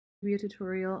Be a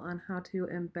tutorial on how to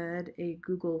embed a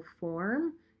Google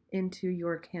form into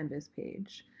your Canvas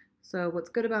page. So what's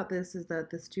good about this is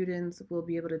that the students will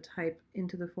be able to type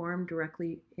into the form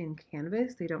directly in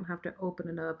Canvas. They don't have to open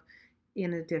it up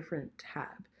in a different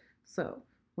tab. So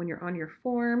when you're on your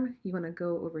form, you want to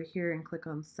go over here and click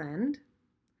on send.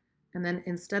 And then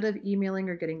instead of emailing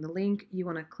or getting the link, you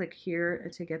want to click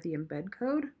here to get the embed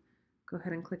code. Go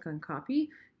ahead and click on copy.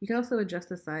 You can also adjust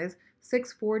the size.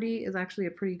 640 is actually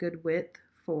a pretty good width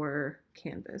for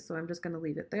Canvas, so I'm just going to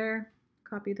leave it there.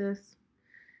 Copy this.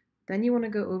 Then you want to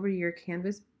go over to your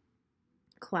Canvas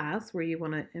class where you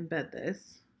want to embed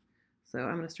this. So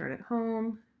I'm going to start at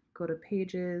home, go to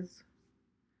pages.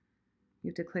 You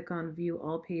have to click on view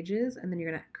all pages, and then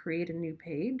you're going to create a new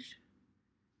page.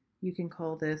 You can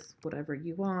call this whatever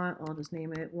you want. I'll just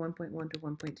name it 1.1 to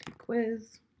 1.2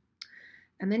 quiz.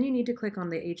 And then you need to click on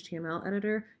the HTML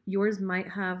editor. Yours might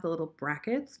have the little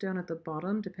brackets down at the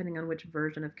bottom, depending on which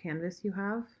version of Canvas you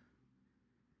have.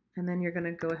 And then you're going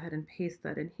to go ahead and paste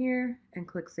that in here and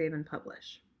click Save and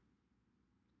Publish.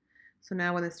 So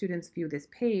now when the students view this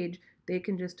page, they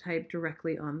can just type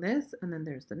directly on this, and then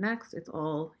there's the next. It's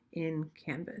all in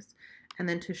Canvas. And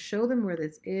then to show them where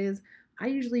this is, I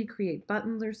usually create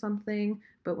buttons or something,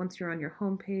 but once you're on your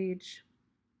home page,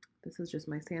 this is just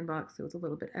my sandbox, so it's a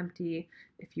little bit empty.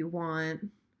 If you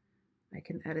want, I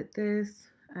can edit this,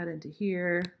 add into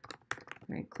here,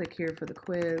 right? Click here for the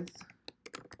quiz.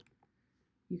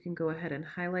 You can go ahead and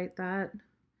highlight that.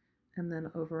 And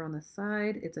then over on the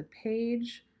side, it's a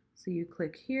page. So you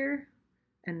click here,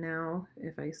 and now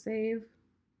if I save,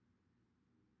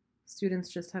 students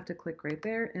just have to click right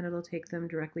there and it'll take them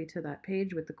directly to that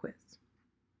page with the quiz.